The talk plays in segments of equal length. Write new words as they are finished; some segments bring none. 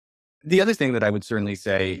The other thing that I would certainly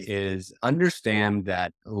say is understand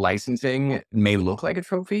that licensing may look like a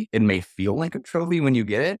trophy. It may feel like a trophy when you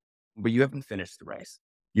get it, but you haven't finished the race.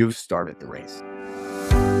 You've started the race.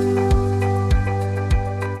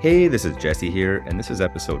 Hey, this is Jesse here, and this is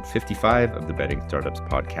episode 55 of the Betting Startups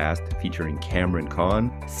podcast featuring Cameron Conn,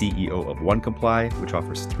 CEO of OneComply, which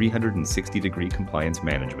offers 360-degree compliance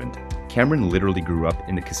management. Cameron literally grew up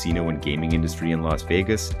in the casino and gaming industry in Las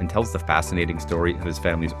Vegas and tells the fascinating story of his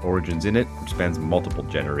family's origins in it, which spans multiple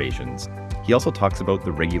generations. He also talks about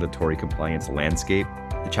the regulatory compliance landscape,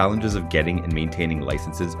 the challenges of getting and maintaining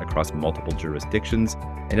licenses across multiple jurisdictions,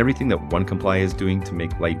 and everything that OneComply is doing to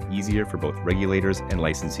make life easier for both regulators and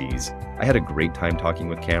licensees. I had a great time talking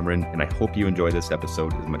with Cameron, and I hope you enjoy this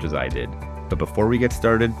episode as much as I did. But before we get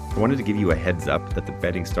started, I wanted to give you a heads up that the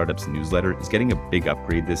Betting Startups newsletter is getting a big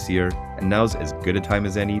upgrade this year, and now's as good a time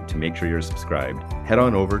as any to make sure you're subscribed. Head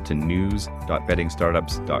on over to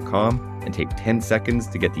news.bettingstartups.com and take 10 seconds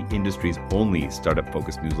to get the industry's only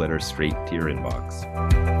startup-focused newsletter straight to your inbox.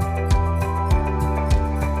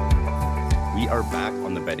 We are back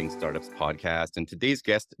on the Betting Startups podcast, and today's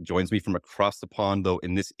guest joins me from across the pond, though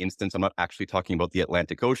in this instance, I'm not actually talking about the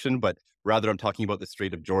Atlantic Ocean, but rather I'm talking about the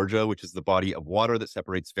Strait of Georgia, which is the body of water that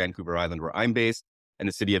separates Vancouver Island, where I'm based, and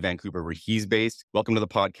the city of Vancouver, where he's based. Welcome to the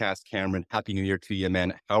podcast, Cameron. Happy New Year to you,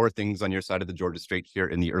 man. How are things on your side of the Georgia Strait here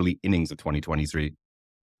in the early innings of 2023?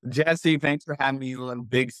 Jesse, thanks for having me. I'm a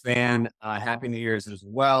big fan. Happy New Year's as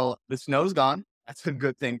well. The snow's gone. That's a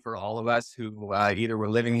good thing for all of us who either were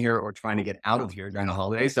living here or trying to get out of here during the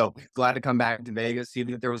holidays. So glad to come back to Vegas, see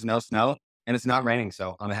that there was no snow and it's not raining.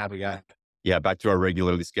 So I'm a happy guy. Yeah, back to our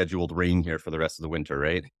regularly scheduled rain here for the rest of the winter,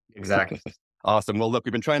 right? Exactly. Awesome. Well, look,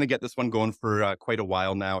 we've been trying to get this one going for quite a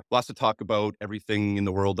while now. Lots to talk about, everything in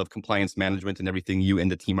the world of compliance management and everything you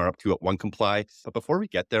and the team are up to at OneComply. But before we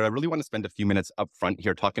get there, I really want to spend a few minutes up front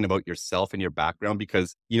here talking about yourself and your background,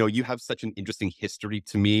 because, you have such an interesting history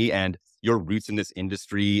to me, and your roots in this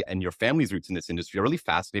industry and your family's roots in this industry are really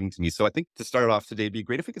fascinating to me. So I think to start off today, it'd be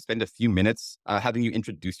great if we could spend a few minutes having you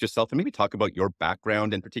introduce yourself and maybe talk about your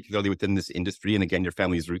background, and particularly within this industry, and again, your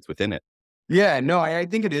family's roots within it. Yeah, no, I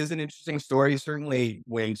think it is an interesting story. Certainly,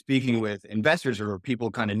 when speaking with investors or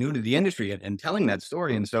people kind of new to the industry and telling that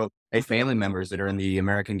story. And so, family members that are in the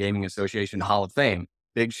American Gaming Association Hall of Fame,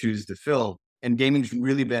 big shoes to fill. And gaming's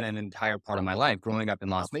really been an entire part of my life. Growing up in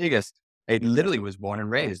Las Vegas, I literally was born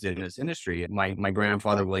and raised in this industry. My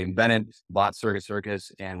grandfather, William Bennett, bought Circus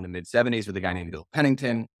Circus in the mid 70s with a guy named Bill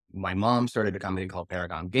Pennington. My mom started a company called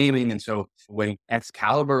Paragon Gaming. And so, when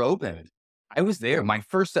Excalibur opened, I was there. My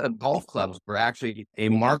first set of golf clubs were actually a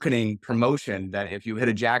marketing promotion that if you hit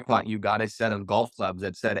a jackpot, you got a set of golf clubs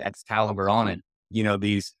that said Excalibur on it.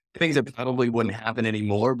 These things that probably wouldn't happen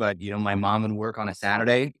anymore, but my mom would work on a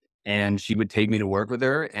Saturday and she would take me to work with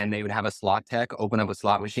her, and they would have a slot tech open up a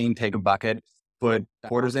slot machine, take a bucket, put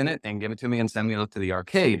quarters in it and give it to me and send me to the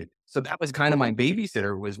arcade. So that was kind of my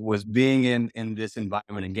babysitter, was being in this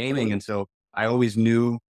environment in gaming. And so I always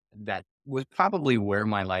knew that was probably where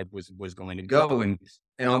my life was going to go. And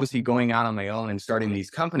obviously going out on my own and starting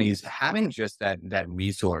these companies, having just that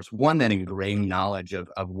resource, one, that ingrained knowledge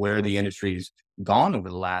of where the industry's gone over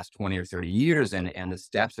the last 20 or 30 years and the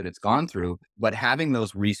steps that it's gone through, but having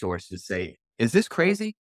those resources to say, is this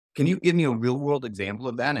crazy? Can you give me a real world example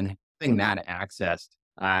of that? And having that access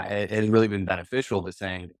it has really been beneficial to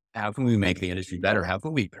saying, how can we make the industry better? How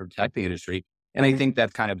can we protect the industry? And I think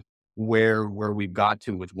that's kind of where we've got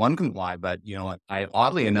to with OneComply. But, I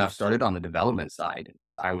oddly enough started on the development side.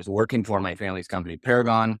 I was working for my family's company,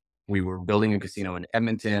 Paragon. We were building a casino in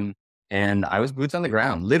Edmonton, and I was boots on the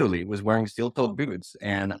ground, literally was wearing steel-toed boots.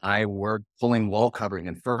 And I worked pulling wall covering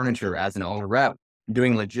and furniture as an owner rep,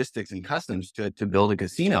 doing logistics and customs to build a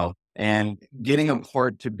casino, and getting a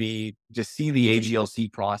part to see the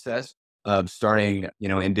AGLC process of starting,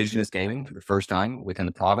 indigenous gaming for the first time within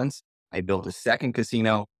the province. I built a second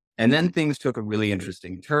casino. And then things took a really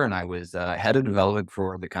interesting turn. I was head of development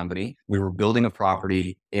for the company. We were building a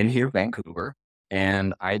property in here, Vancouver.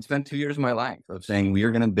 And I had spent 2 years of my life of saying, we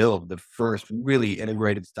are going to build the first really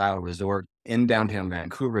integrated style resort in downtown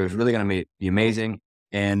Vancouver. It was really going to be amazing.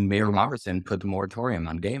 And Mayor Robertson put the moratorium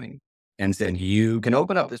on gaming and said, you can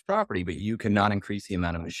open up this property, but you cannot increase the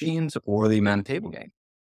amount of machines or the amount of table games.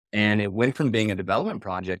 And it went from being a development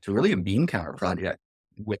project to really a bean counter project.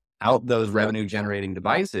 Without those revenue generating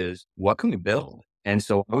devices, what can we build? And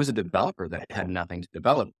so I was a developer that had nothing to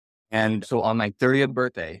develop. And so on my 30th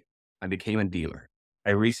birthday, I became a dealer.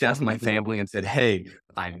 I reached out to my family and said, hey,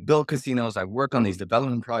 I've built casinos. I've worked on these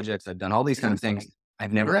development projects. I've done all these kind of things.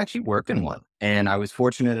 I've never actually worked in one. And I was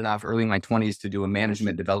fortunate enough early in my 20s to do a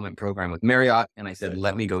management development program with Marriott. And I said,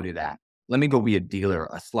 let me go do that. Let me go be a dealer,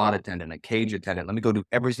 a slot attendant, a cage attendant. Let me go do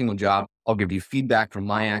every single job. I'll give you feedback from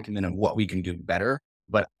my acumen of what we can do better.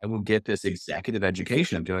 But I will get this executive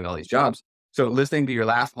education of doing all these jobs. So listening to your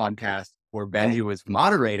last podcast where Benji was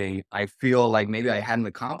moderating, I feel like maybe I hadn't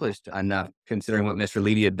accomplished enough considering what Mr.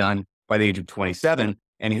 Leedy had done by the age of 27.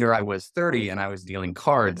 And here I was 30 and I was dealing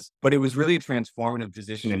cards. But it was really a transformative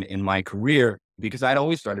position in my career because I'd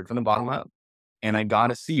always started from the bottom up. And I got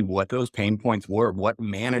to see what those pain points were, what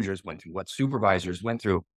managers went through, what supervisors went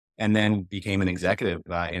through, and then became an executive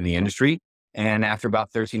in the industry. And after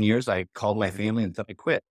about 13 years, I called my family and said I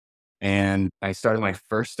quit. And I started my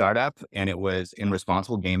first startup and it was in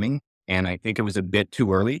responsible gaming. And I think it was a bit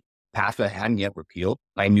too early. PASPA hadn't yet repealed.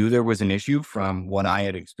 I knew there was an issue from what I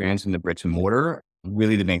had experienced in the bricks and mortar.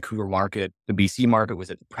 Really, the Vancouver market, the BC market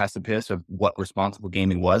was at the precipice of what responsible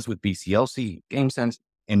gaming was with BCLC, GameSense,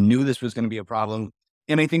 and knew this was going to be a problem.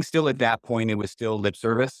 And I think still at that point, it was still lip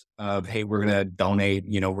service of, hey, we're going to donate,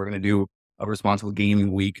 we're going to do a responsible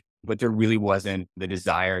gaming week. But there really wasn't the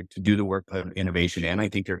desire to do the work of innovation. And I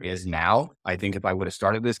think there is now. I think if I would have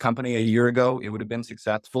started this company a year ago, it would have been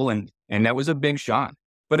successful. And that was a big shot.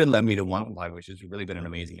 But it led me to OneComply, which has really been an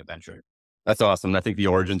amazing adventure. That's awesome. I think the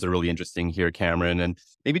origins are really interesting here, Cameron. And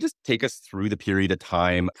maybe just take us through the period of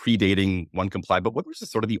time predating OneComply. But what was the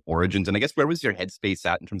sort of the origins? And I guess where was your headspace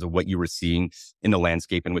at in terms of what you were seeing in the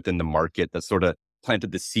landscape and within the market that sort of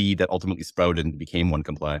planted the seed that ultimately sprouted and became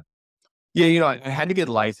OneComply? Yeah, I had to get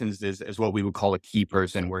licensed as what we would call a key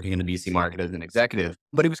person working in the BC market as an executive.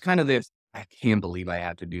 But it was kind of this, I can't believe I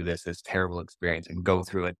had to do this terrible experience and go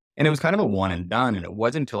through it. And it was kind of a one and done. And it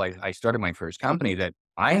wasn't until I started my first company that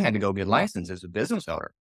I had to go get licensed as a business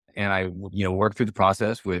owner. And I, worked through the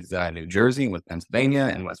process with New Jersey and with Pennsylvania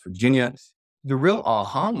and West Virginia. The real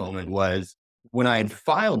aha moment was when I had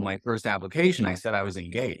filed my first application, I said I was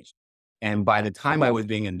engaged. And by the time I was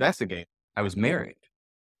being investigated, I was married.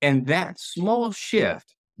 And that small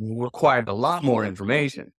shift required a lot more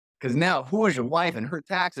information because now who is your wife and her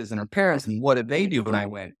taxes and her parents and what did they do? And I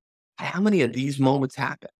went, how many of these moments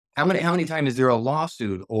happen? How many times is there a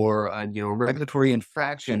lawsuit or a regulatory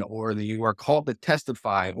infraction or you are called to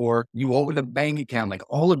testify or you open a bank account, like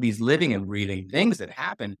all of these living and breathing things that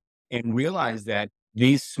happen and realize that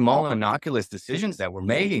these small innocuous decisions that we're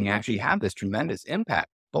making actually have this tremendous impact,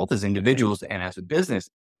 both as individuals and as a business.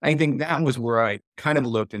 I think that was where I kind of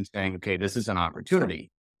looked and saying, okay, this is an opportunity.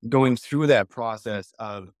 Going through that process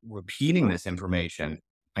of repeating this information,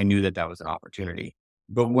 I knew that was an opportunity.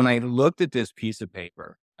 But when I looked at this piece of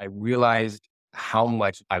paper, I realized how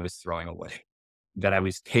much I was throwing away, that I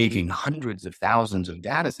was taking hundreds of thousands of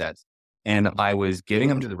data sets and I was giving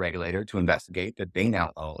them to the regulator to investigate that they now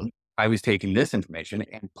own. I was taking this information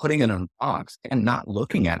and putting it in a box and not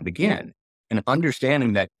looking at it again. And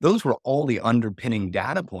understanding that those were all the underpinning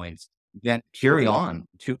data points that carry on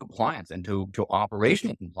to compliance and to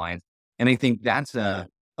operational compliance. And I think that's a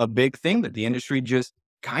big thing that the industry just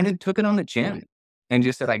kind of took it on the chin and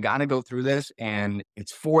just said, I got to go through this and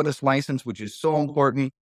it's for this license, which is so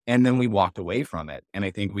important. And then we walked away from it. And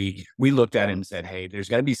I think we looked at it and said, hey, there's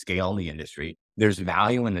got to be scale in the industry. There's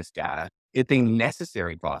value in this data. It's a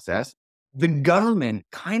necessary process. The government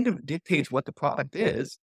kind of dictates what the product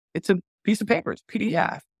is. It's a piece of paper, it's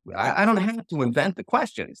PDF. I don't have to invent the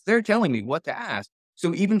questions. They're telling me what to ask.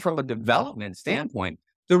 So even from a development standpoint,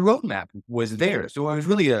 the roadmap was there. So it was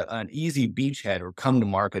really an easy beachhead or come to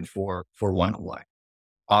market for OneComply.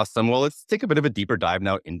 Awesome. Well, let's take a bit of a deeper dive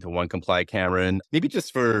now into OneComply, Cameron. Maybe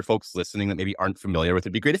just for folks listening that maybe aren't familiar with it,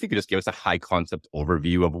 it'd be great if you could just give us a high concept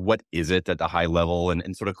overview of what is it at the high level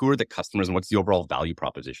and sort of who are the customers and what's the overall value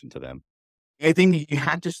proposition to them. I think you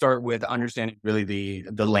have to start with understanding really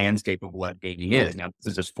the landscape of what gaming is. Now,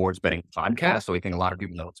 this is a sports betting podcast, so I think a lot of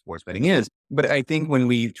people know what sports betting is. But I think when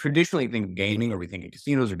we traditionally think of gaming or we think of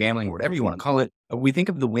casinos or gambling or whatever you want to call it, we think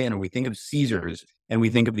of the Wynn or we think of Caesars and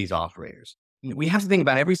we think of these operators. We have to think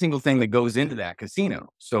about every single thing that goes into that casino.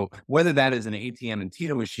 So whether that is an ATM and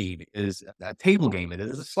Tito machine, is a table game, it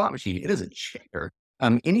is a slot machine, it is a checker,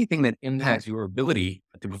 anything that impacts your ability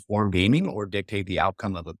to perform gaming or dictate the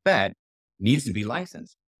outcome of a bet needs to be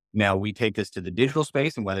licensed. Now we take this to the digital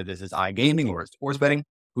space and whether this is iGaming or sports betting,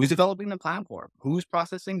 who's developing the platform, who's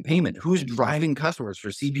processing payment, who's driving customers for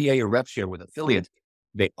CPA or rep share with affiliates,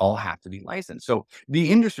 they all have to be licensed. So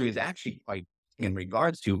the industry is actually quite in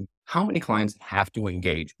regards to how many clients have to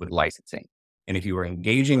engage with licensing. And if you are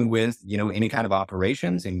engaging with, any kind of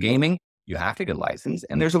operations in gaming, you have to get licensed.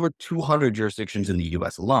 And there's over 200 jurisdictions in the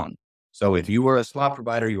US alone. So if you are a slot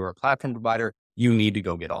provider, you are a platform provider, you need to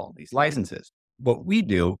go get all of these licenses. What we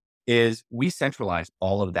do is we centralize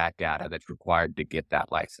all of that data that's required to get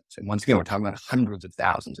that license. And once again, we're talking about hundreds of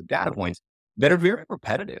thousands of data points that are very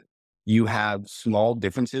repetitive. You have small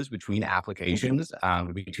differences between applications,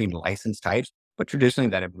 between license types, but traditionally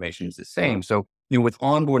that information is the same. So, with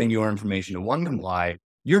onboarding your information to OneComply,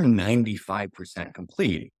 you're 95%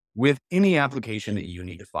 complete with any application that you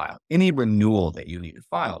need to file, any renewal that you need to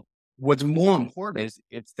file. What's more important is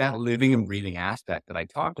it's that living and breathing aspect that I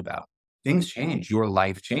talked about. Things change, your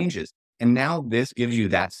life changes. And now this gives you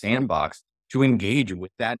that sandbox to engage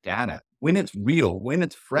with that data when it's real, when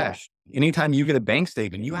it's fresh. Anytime you get a bank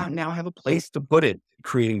statement, you now have a place to put it,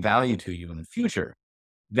 creating value to you in the future.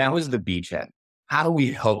 That was the beachhead. How do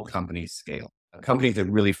we help companies scale? Companies that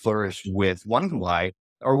really flourish with OneComply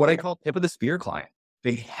are what I call tip of the spear client.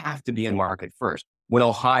 They have to be in market first. When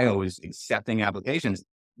Ohio is accepting applications,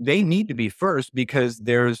 they need to be first because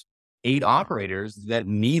there's 8 operators that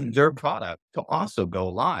need their product to also go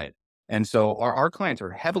live. And so our clients are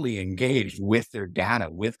heavily engaged with their data,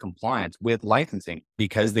 with compliance, with licensing,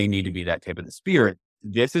 because they need to be that tip of the spear.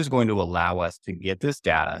 This is going to allow us to get this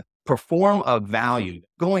data, perform a value.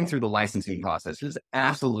 Going through the licensing process is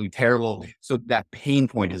absolutely terrible. So that pain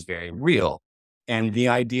point is very real. And the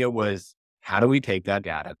idea was, how do we take that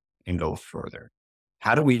data and go further?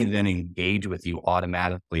 How do we then engage with you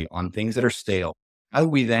automatically on things that are stale? How do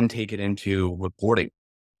we then take it into reporting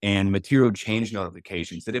and material change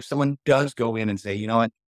notifications that if someone does go in and say, you know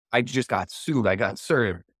what, I just got sued, I got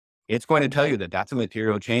served, it's going to tell you that that's a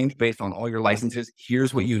material change based on all your licenses.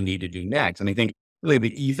 Here's what you need to do next. And I think really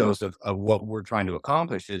the ethos of what we're trying to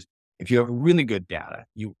accomplish is if you have really good data,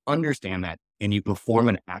 you understand that, and you perform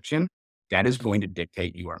an action, that is going to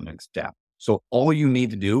dictate your next step. So all you need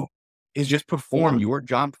to do is just perform your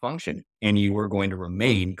job function and you are going to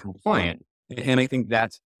remain compliant. And I think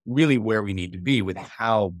that's really where we need to be with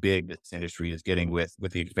how big this industry is getting with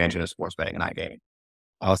the expansion of sports betting and iGaming.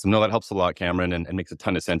 Awesome. No, that helps a lot, Cameron, and makes a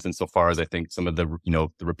ton of sense insofar as I think some of the,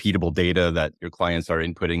 the repeatable data that your clients are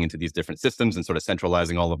inputting into these different systems and sort of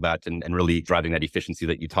centralizing all of that and really driving that efficiency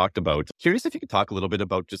that you talked about. Curious if you could talk a little bit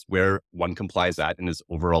about just where OneComply is at in its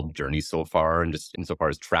overall journey so far, and just insofar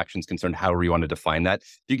as traction is concerned, however you want to define that.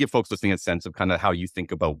 Do you give folks listening a sense of kind of how you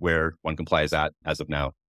think about where OneComply is at as of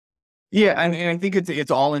now? Yeah, and I think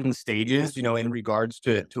it's all in stages, in regards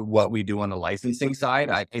to what we do on the licensing side.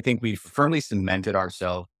 I think we've firmly cemented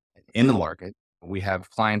ourselves in the market. We have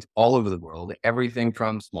clients all over the world, everything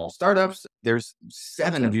from small startups. There's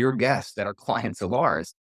 7 of your guests that are clients of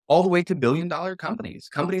ours, all the way to billion-dollar companies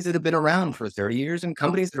that have been around for 30 years and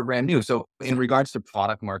companies that are brand new. So in regards to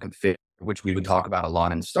product market fit, which we would talk about a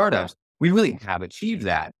lot in startups, we really have achieved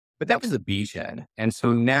that. But that was the beachhead. And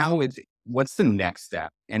so now it's, what's the next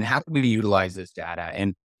step and how do we utilize this data,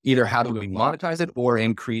 and either how do we monetize it or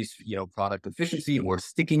increase, product efficiency or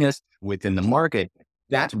stickiness within the market?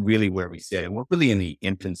 That's really where we sit. And we're really in the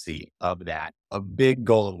infancy of that. A big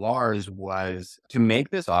goal of ours was to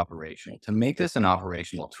make this operational, to make this an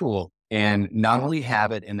operational tool, and not only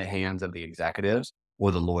have it in the hands of the executives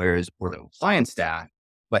or the lawyers or the compliance staff,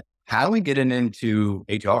 but how do we get it into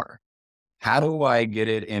HR? How do I get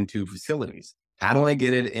it into facilities? How do I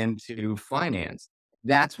get it into finance?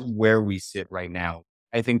 That's where we sit right now.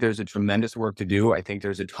 I think there's a tremendous work to do. I think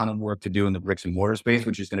there's a ton of work to do in the bricks and mortar space,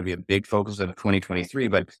 which is going to be a big focus of 2023.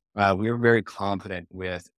 But we're very confident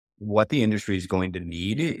with what the industry is going to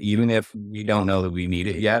need, even if we don't know that we need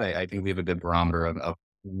it yet. I think we have a good barometer of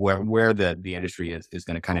where the industry is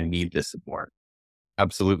going to kind of need this support.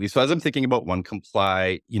 Absolutely. So as I'm thinking about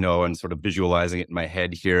OneComply, and sort of visualizing it in my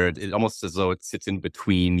head here, it almost as though it sits in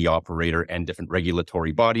between the operator and different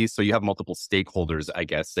regulatory bodies. So you have multiple stakeholders, I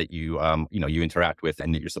guess, that you interact with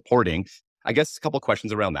and that you're supporting. I guess a couple of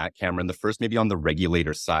questions around that, Cameron. The first, maybe on the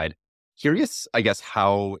regulator side. Curious, I guess,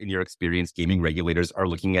 how, in your experience, gaming regulators are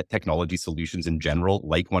looking at technology solutions in general,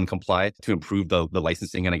 like OneComply, to improve the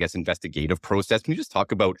licensing and, I guess, investigative process. Can you just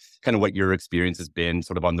talk about kind of what your experience has been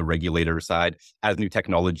sort of on the regulator side as new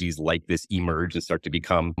technologies like this emerge and start to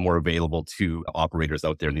become more available to operators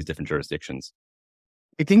out there in these different jurisdictions?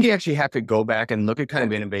 I think you actually have to go back and look at kind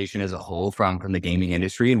of innovation as a whole from the gaming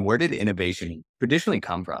industry, and where did innovation traditionally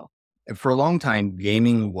come from? For a long time,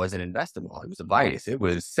 gaming wasn't investable. It was a vice. It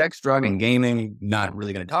was sex, drug, and gaming, not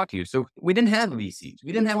really going to talk to you. So we didn't have VCs.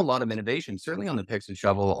 We didn't have a lot of innovation. Certainly on the picks and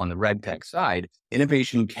shovel, on the red tech side,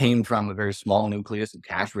 innovation came from a very small nucleus of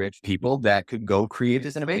cash-rich people that could go create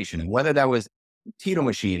this innovation. And whether that was Tito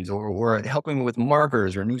machines or helping with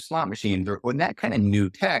markers or new slot machines or that kind of new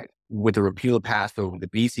tech, with the repeal of PASPA, with the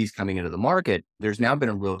VCs coming into the market, there's now been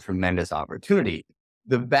a real tremendous opportunity.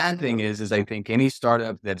 The bad thing is I think any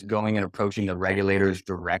startup that's going and approaching the regulators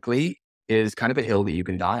directly is kind of a hill that you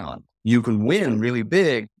can die on. You can win really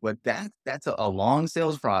big, but that's a long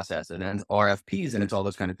sales process and then RFPs and it's all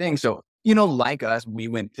those kind of things. So, like us, we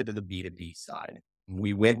went to the B2B side.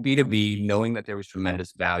 We went B2B knowing that there was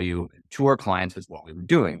tremendous value to our clients with what we were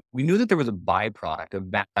doing. We knew that there was a byproduct of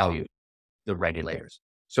value, the regulators.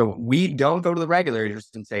 So we don't go to the regulators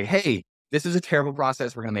and say, hey, this is a terrible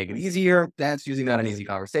process. We're going to make it easier. That's usually not an easy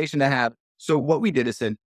conversation to have. So what we did is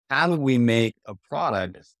said, how do we make a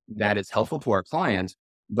product that is helpful to our clients,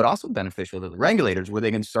 but also beneficial to the regulators where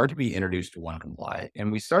they can start to be introduced to OneComply?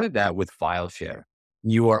 And we started that with file share.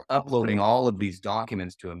 You are uploading all of these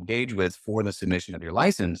documents to engage with for the submission of your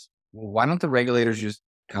license. Well, why don't the regulators just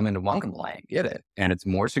come into OneComply and get it? And it's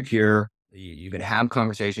more secure. You can have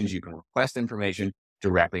conversations. You can request information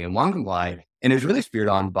directly in OneComply. And it's really speared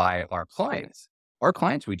on by our clients. Our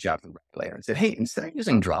clients reach out to the regulator and said, hey, instead of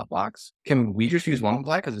using Dropbox, can we just use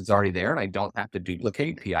OneComply because it's already there and I don't have to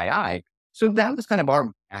duplicate PII? So that was kind of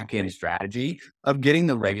our back-end strategy of getting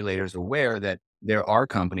the regulators aware that there are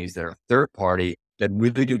companies that are third party that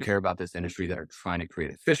really do care about this industry that are trying to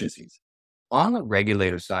create efficiencies. On the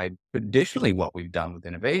regulator side, traditionally what we've done with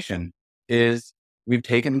innovation is we've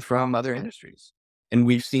taken from other industries. And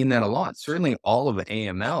we've seen that a lot. Certainly all of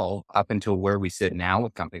AML up until where we sit now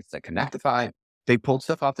with companies like Connectify, they pulled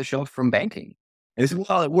stuff off the shelf from banking. And they said,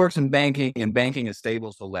 well, it works in banking and banking is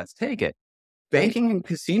stable, so let's take it. Banking and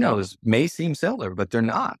casinos may seem similar, but they're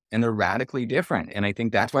not. And they're radically different. And I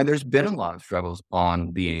think that's why there's been a lot of struggles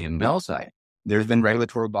on the AML side. There's been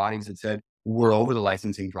regulatory bodies that said, we're over the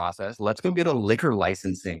licensing process. Let's go get a liquor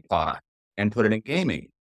licensing product and put it in gaming.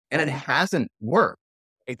 And it hasn't worked.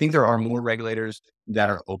 I think there are more regulators that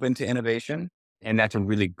are open to innovation. And that's a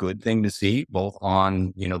really good thing to see, both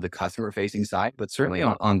on, the customer facing side, but certainly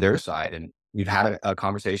on their side. And we've had a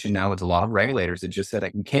conversation now with a lot of regulators that just said,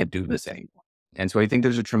 you can't do this anymore. And so I think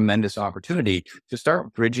there's a tremendous opportunity to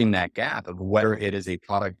start bridging that gap of whether it is a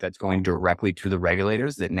product that's going directly to the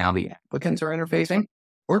regulators that now the applicants are interfacing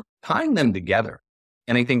or tying them together.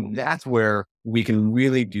 And I think that's where we can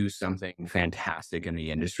really do something fantastic in the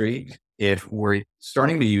industry if we're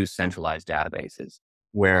starting to use centralized databases,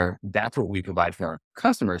 where that's what we provide for our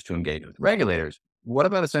customers to engage with regulators. What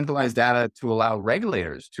about a centralized data to allow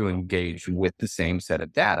regulators to engage with the same set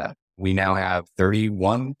of data? We now have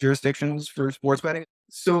 31 jurisdictions for sports betting.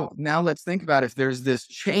 So now let's think about if there's this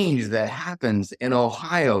change that happens in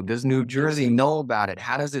Ohio, does New Jersey know about it?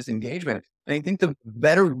 How does this engagement? And I think the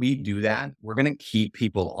better we do that, we're going to keep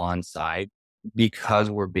people on side because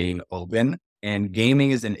we're being open. And gaming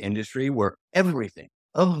is an industry where everything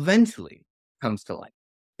eventually comes to light.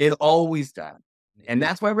 It always does. And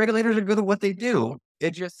that's why regulators are good at what they do.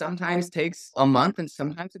 It just sometimes takes a month and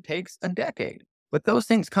sometimes it takes a decade. But those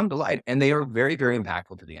things come to light and they are very, very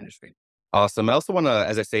impactful to the industry. Awesome. I also want to,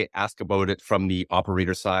 as I say, ask about it from the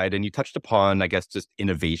operator side. And you touched upon, I guess, just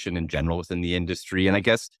innovation in general within the industry. And I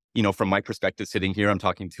guess, from my perspective sitting here, I'm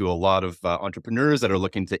talking to a lot of entrepreneurs that are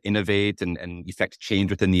looking to innovate and effect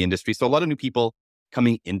change within the industry. So a lot of new people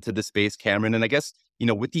coming into the space, Cameron. And I guess,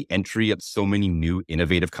 with the entry of so many new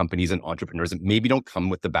innovative companies and entrepreneurs that maybe don't come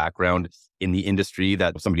with the background in the industry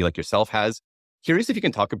that somebody like yourself has, curious if you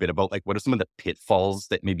can talk a bit about what are some of the pitfalls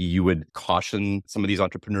that maybe you would caution some of these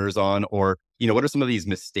entrepreneurs on, or, what are some of these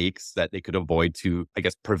mistakes that they could avoid to, I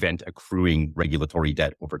guess, prevent accruing regulatory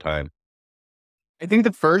debt over time? I think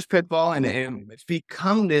the first pitfall, and it's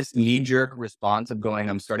become this knee-jerk response of going,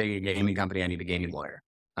 I'm starting a gaming company, I need a gaming lawyer.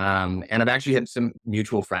 And I've actually had some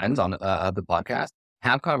mutual friends on the podcast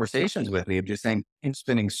have conversations with me of just saying, I'm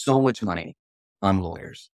spending so much money on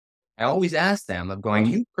lawyers. I always ask them of going,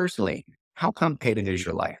 you personally, how complicated is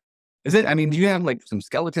your life? Do you have some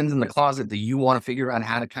skeletons in the closet that you want to figure out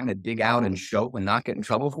how to kind of dig out and show and not get in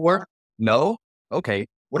trouble for? No? Okay.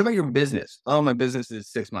 What about your business? Oh, my business is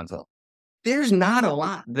 6 months old. There's not a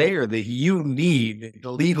lot there that you need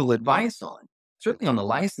the legal advice on, certainly on the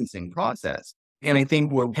licensing process. And I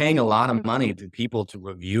think we're paying a lot of money to people to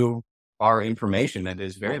review our information that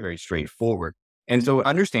is very, very straightforward. And so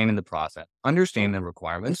understanding the process, understanding the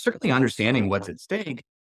requirements, certainly understanding what's at stake,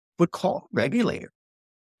 but call a regulator.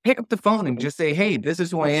 Pick up the phone and just say, hey, this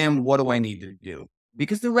is who I am. What do I need to do?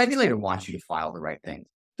 Because the regulator wants you to file the right things.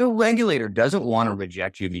 The regulator doesn't want to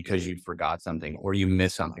reject you because you forgot something or you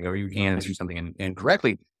missed something or you answered something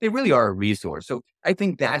incorrectly. They really are a resource. So I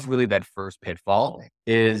think that's really that first pitfall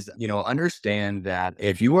is, understand that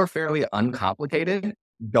if you are fairly uncomplicated,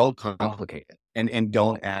 don't complicate it and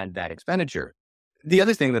don't add that expenditure. The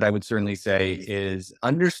other thing that I would certainly say is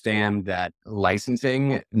understand that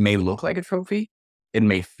licensing may look like a trophy. It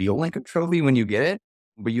may feel like a trophy when you get it,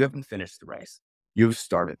 but you haven't finished the race. You've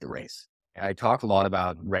started the race. I talk a lot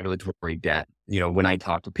about regulatory debt, when I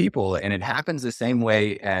talk to people, and it happens the same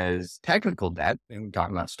way as technical debt. And we're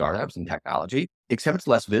talking about startups and technology, except it's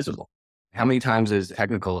less visible. How many times as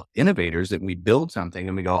technical innovators that we build something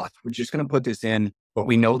and we go, "Oh, we're just going to put this in, but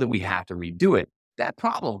we know that we have to redo it." That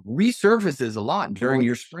problem resurfaces a lot during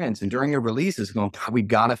your sprints and during your releases going, "God, we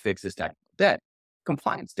got to fix this technical debt."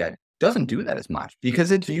 Compliance debt doesn't do that as much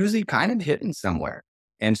because it's usually kind of hidden somewhere.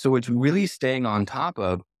 And so it's really staying on top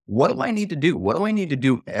of, what do I need to do? What do I need to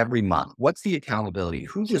do every month? What's the accountability?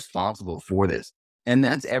 Who's responsible for this? And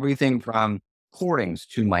that's everything from recordings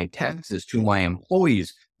to my taxes to my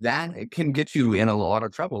employees. That it can get you in a lot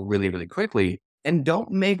of trouble really, really quickly. And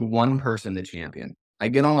don't make one person the champion. I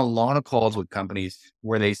get on a lot of calls with companies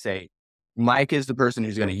where they say, Mike is the person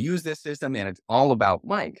who's going to use this system and it's all about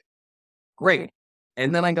Mike. Great.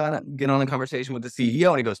 And then I got to get on a conversation with the CEO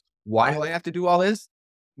and he goes, why do I have to do all this?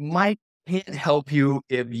 Mike can't help you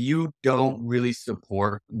if you don't really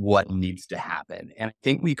support what needs to happen. And I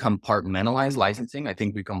think we compartmentalize licensing. I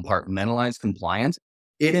think we compartmentalize compliance.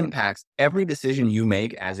 It impacts every decision you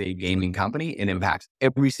make as a gaming company. It impacts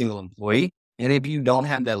every single employee. And if you don't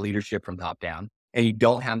have that leadership from top down and you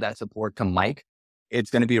don't have that support to Mike,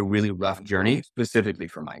 it's going to be a really rough journey, specifically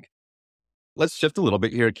for Mike. Let's shift a little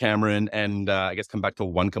bit here, Cameron, and I guess come back to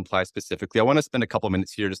OneComply specifically. I want to spend a couple of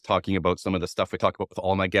minutes here just talking about some of the stuff we talk about with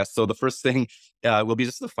all my guests. So the first thing will be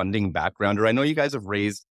just the funding backgrounder. I know you guys have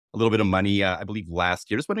raised a little bit of money, I believe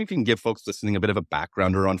last year. Just wondering if you can give folks listening a bit of a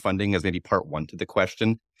backgrounder on funding as maybe part one to the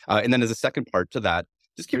question. And then as a second part to that,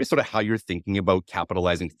 just curious sort of how you're thinking about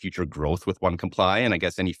capitalizing future growth with OneComply and I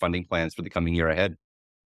guess any funding plans for the coming year ahead.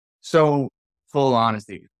 So full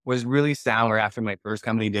honesty, was really sour after my first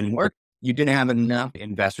company didn't work. You didn't have enough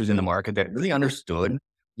investors in the market that really understood,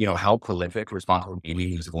 how prolific responsible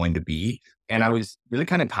gaming was going to be. And I was really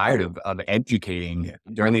kind of tired of educating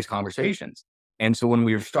during these conversations. And so when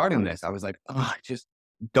we were starting this, I was like, oh, I just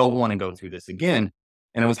don't want to go through this again.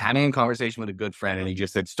 And I was having a conversation with a good friend and he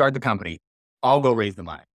just said, start the company. I'll go raise the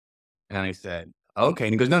money. And I said, okay.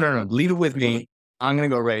 And he goes, no, leave it with me. I'm going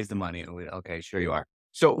to go raise the money. And okay, sure you are.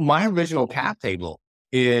 So my original cap table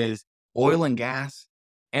is oil and gas,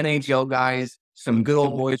 NHL guys, some good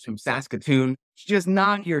old boys from Saskatoon. It's just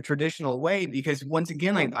not your traditional way because once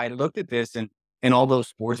again, I looked at this and although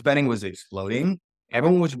sports betting was exploding,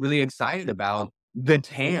 everyone was really excited about the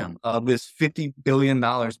TAM of this $50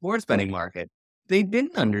 billion sports betting market. They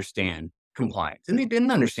didn't understand compliance and they didn't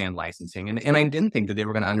understand licensing. And I didn't think that they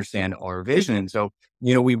were going to understand our vision. And so,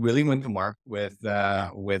 we really went to market with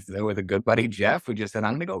a good buddy, Jeff, who just said,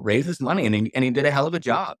 I'm going to go raise this money. And he did a hell of a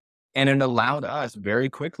job. And it allowed us very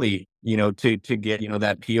quickly, to get,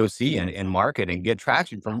 that POC and market and get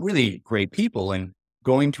traction from really great people. And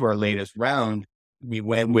going to our latest round, we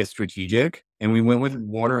went with strategic and we went with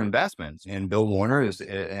Warner Investments. And Bill Warner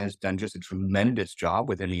has done just a tremendous job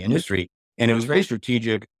within the industry. And it was very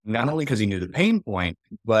strategic, not only because he knew the pain point,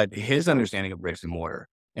 but his understanding of bricks and mortar.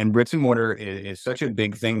 And bricks and mortar is such a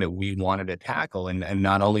big thing that we wanted to tackle. And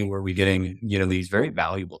not only were we getting, these very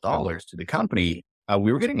valuable dollars to the company,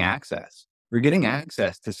 we were getting access. We're getting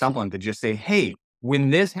access to someone to just say, hey, when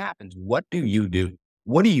this happens, what do you do?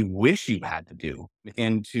 What do you wish you had to do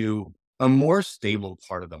into a more stable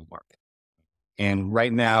part of the market? And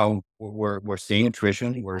right now we're seeing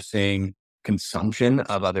attrition. We're seeing consumption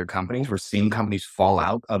of other companies. We're seeing companies fall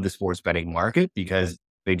out of the sports betting market because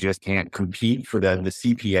they just can't compete for the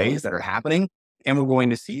CPAs that are happening. And we're going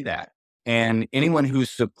to see that. And anyone who's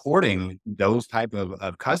supporting those type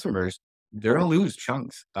of customers, they're going to lose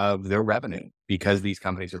chunks of their revenue because these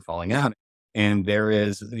companies are falling out. And there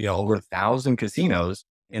is, over 1,000 casinos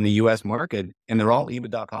in the US market, and they're all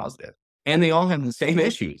EBITDA positive and they all have the same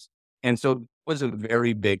issues. And so it was a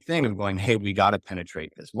very big thing of going, hey, we got to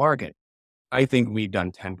penetrate this market. I think we've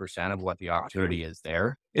done 10% of what the opportunity is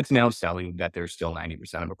there. It's now selling that there's still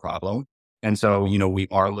 90% of a problem. And so, we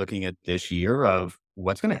are looking at this year of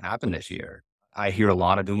what's going to happen this year. I hear a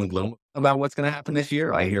lot of doom and gloom about what's going to happen this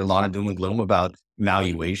year. I hear a lot of doom and gloom about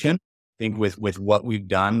valuation. I think with what we've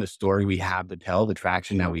done, the story we have to tell, the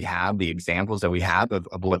traction that we have, the examples that we have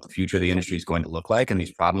of what the future of the industry is going to look like, and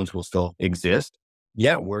these problems will still exist.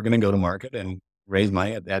 Yeah, we're going to go to market and raise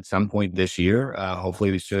money at some point this year,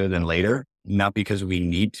 hopefully sooner than later, not because we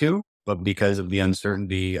need to, but because of the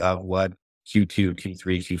uncertainty of what Q2,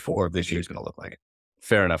 Q3, Q4 of this year is going to look like.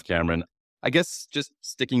 Fair enough, Cameron. I guess just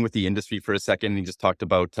sticking with the industry for a second, you just talked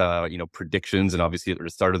about, predictions and obviously at the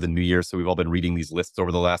start of the new year. So we've all been reading these lists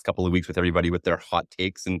over the last couple of weeks with everybody with their hot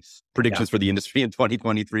takes and Yeah. predictions for the industry in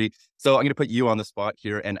 2023. So I'm going to put you on the spot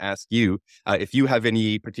here and ask you if you have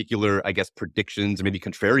any particular, I guess, predictions or maybe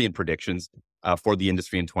contrarian predictions for the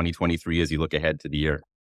industry in 2023 as you look ahead to the year.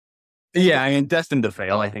 Yeah, I mean, destined to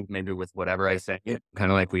fail, I think maybe with whatever I say,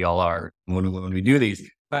 kind of like we all are when we do these.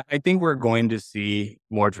 But I think we're going to see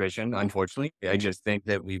more attrition, unfortunately. I just think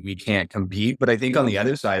that we can't compete. But I think on the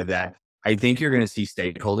other side of that, I think you're going to see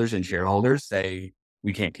stakeholders and shareholders say,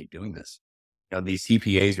 we can't keep doing this. These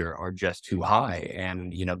CPAs are just too high.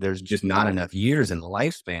 And, there's just not enough years in the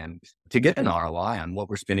lifespan to get an ROI on what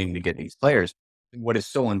we're spending to get these players. What is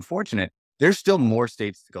so unfortunate, there's still more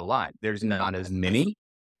states to go live. There's not as many.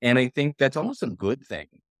 And I think that's almost a good thing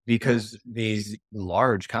because these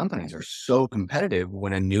large companies are so competitive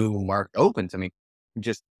when a new market opens. I mean,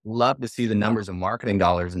 just love to see the numbers of marketing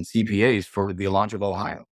dollars and CPAs for the launch of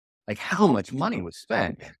Ohio. Like how much money was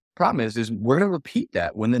spent. Problem is we're going to repeat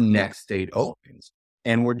that when the next state opens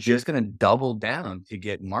and we're just going to double down to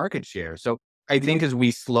get market share. So I think as we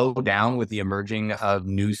slow down with the emerging of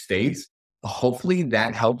new states, hopefully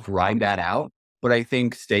that helps ride that out. But I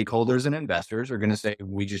think stakeholders and investors are going to say,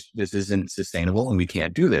 this isn't sustainable and we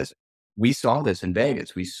can't do this. We saw this in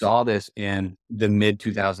Vegas. We saw this in the mid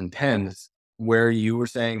 2010s where you were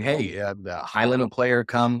saying, hey, the high limit player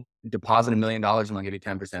come deposit $1 million and I'll give you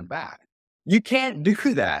 10% back. You can't do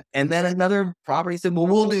that. And then another property said, well,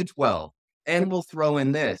 we'll do 12 and we'll throw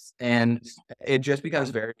in this. And it just becomes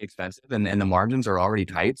very expensive and the margins are already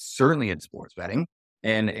tight, certainly in sports betting.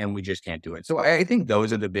 And we just can't do it. So I think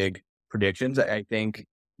those are the big predictions. I think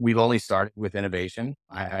we've only started with innovation.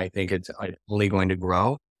 I think it's only going to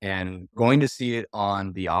grow and going to see it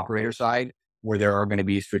on the operator side where there are going to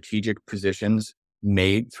be strategic positions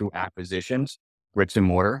made through acquisitions, bricks and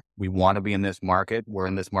mortar. We want to be in this market. We're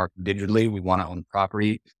in this market digitally. We want to own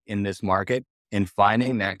property in this market and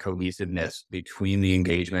finding that cohesiveness between the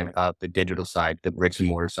engagement of the digital side, the bricks and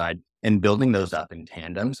mortar side, and building those up in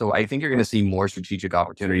tandem. So I think you're going to see more strategic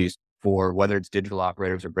opportunities for whether it's digital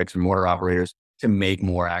operators or bricks and mortar operators to make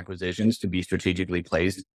more acquisitions to be strategically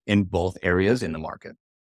placed in both areas in the market.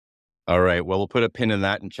 All right. Well, we'll put a pin in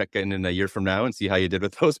that and check in a year from now and see how you did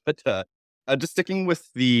with those. But just sticking with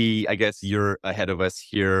I guess you're ahead of us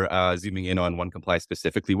here, zooming in on OneComply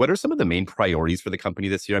specifically, what are some of the main priorities for the company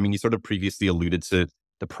this year? I mean, you sort of previously alluded to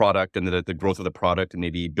the product and the growth of the product and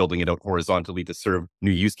maybe building it out horizontally to serve new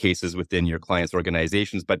use cases within your clients'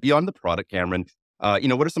 organizations. But beyond the product, Cameron,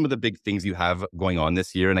 what are some of the big things you have going on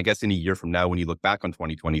this year? And I guess in a year from now, when you look back on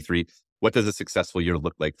 2023, what does a successful year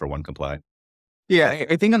look like for OneComply? Yeah,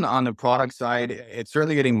 I think on the product side, it's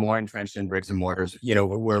certainly getting more entrenched in bricks and mortars.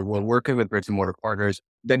 We're working with bricks and mortar partners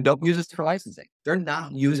that don't use us for licensing. They're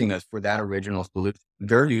not using us for that original solution.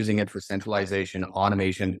 They're using it for centralization,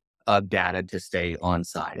 automation of data to stay on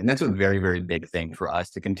side. And that's a very, very big thing for us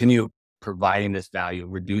to continue providing this value,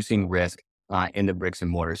 reducing risk in the bricks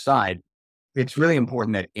and mortar side. It's really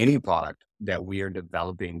important that any product that we are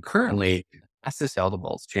developing currently has to sell to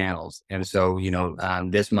both channels. And so,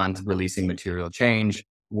 this month releasing material change,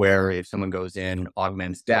 where if someone goes in,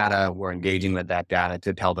 augments data, we're engaging with that data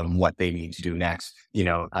to tell them what they need to do next,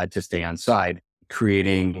 to stay on side,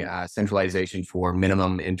 creating centralization for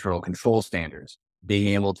minimum internal control standards,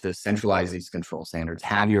 being able to centralize these control standards,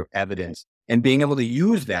 have your evidence, and being able to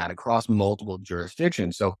use that across multiple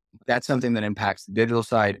jurisdictions. So that's something that impacts the digital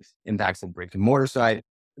side, impacts the brick and mortar side.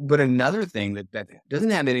 But another thing that doesn't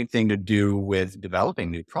have anything to do with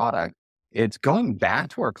developing new product, it's going back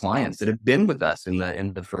to our clients that have been with us in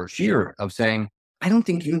the first year of saying, I don't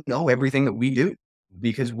think you know everything that we do.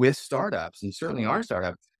 Because with startups, and certainly our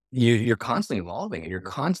startup, you're constantly evolving and you're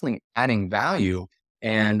constantly adding value.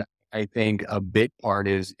 And I think a big part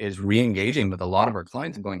is re-engaging with a lot of our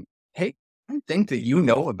clients and going, hey, I don't think that you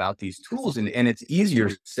know about these tools. And it's easier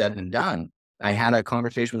said than done. I had a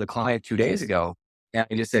conversation with a client 2 days ago. And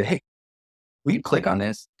I just said, hey, will you click on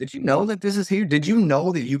this? Did you know that this is here? Did you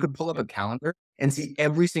know that you could pull up a calendar and see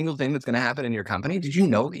every single thing that's going to happen in your company? Did you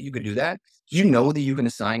know that you could do that? Did you know that you can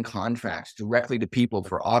assign contracts directly to people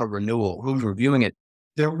for auto renewal? Who's reviewing it?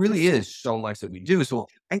 There really is so much that we do. So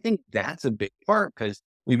I think that's a big part because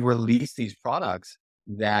we've released these products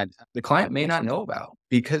that the client may not know about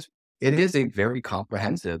because it is a very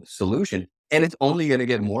comprehensive solution and it's only going to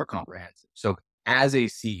get more comprehensive. So as a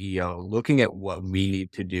CEO, looking at what we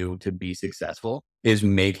need to do to be successful, is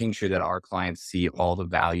making sure that our clients see all the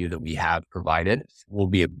value that we have provided will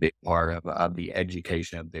be a big part of the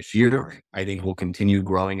education of this year. I think we'll continue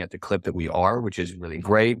growing at the clip that we are, which is really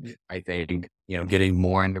great. I think, getting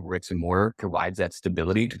more into bricks and mortar provides that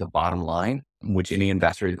stability to the bottom line, which any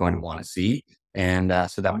investor is going to want to see. And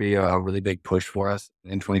so that would be a really big push for us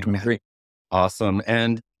in 2023. Awesome.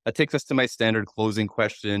 And that takes us to my standard closing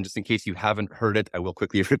question. Just in case you haven't heard it, I will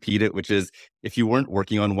quickly repeat it, which is if you weren't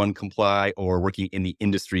working on OneComply or working in the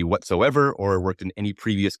industry whatsoever, or worked in any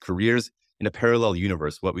previous careers in a parallel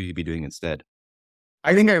universe, what would you be doing instead?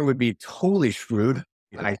 I think I would be totally screwed.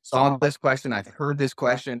 I saw this question, I've heard this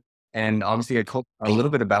question, and obviously I told a little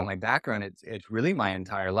bit about my background. It's really my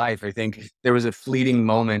entire life. I think there was a fleeting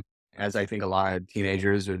moment, as I think a lot of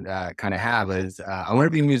teenagers would kind of have, is I want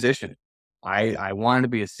to be a musician. I wanted to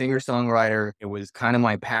be a singer-songwriter. It was kind of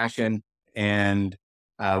my passion. And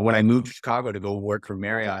when I moved to Chicago to go work for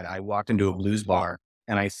Marriott, I walked into a blues bar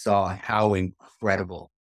and I saw how incredible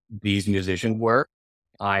these musicians were.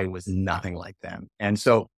 I was nothing like them. And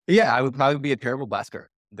so, yeah, I would probably be a terrible busker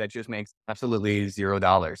that just makes absolutely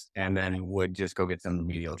 $0 and then would just go get some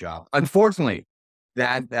remedial job. Unfortunately,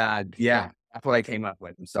 yeah, that's what I came up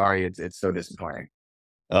with. I'm sorry. It's so disappointing.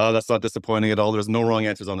 Oh, that's not disappointing at all. There's no wrong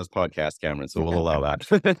answers on this podcast, Cameron, so we'll allow that.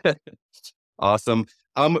 Awesome.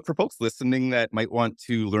 For folks listening that might want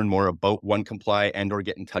to learn more about OneComply and or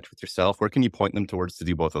get in touch with yourself, where can you point them towards to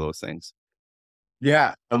do both of those things?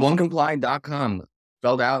 Yeah, OneComply.com,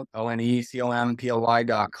 spelled out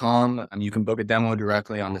OneComply.com. You can book a demo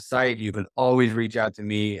directly on the site. You can always reach out to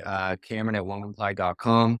me, Cameron at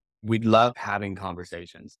OneComply.com. We'd love having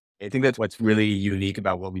conversations. I think that's what's really unique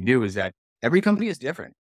about what we do is that every company is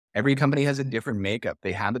different. Every company has a different makeup.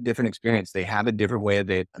 They have a different experience. They have a different way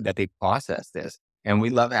that they process this. And we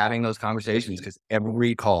love having those conversations because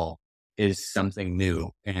every call is something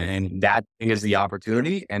new. And that is the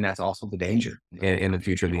opportunity. And that's also the danger in the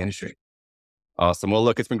future of the industry. Awesome. Well,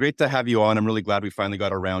 look, it's been great to have you on. I'm really glad we finally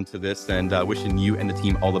got around to this and wishing you and the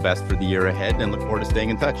team all the best for the year ahead and look forward to staying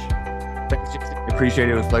in touch. Appreciate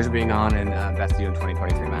it. It was a pleasure being on and best to you in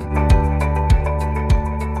 2023, man.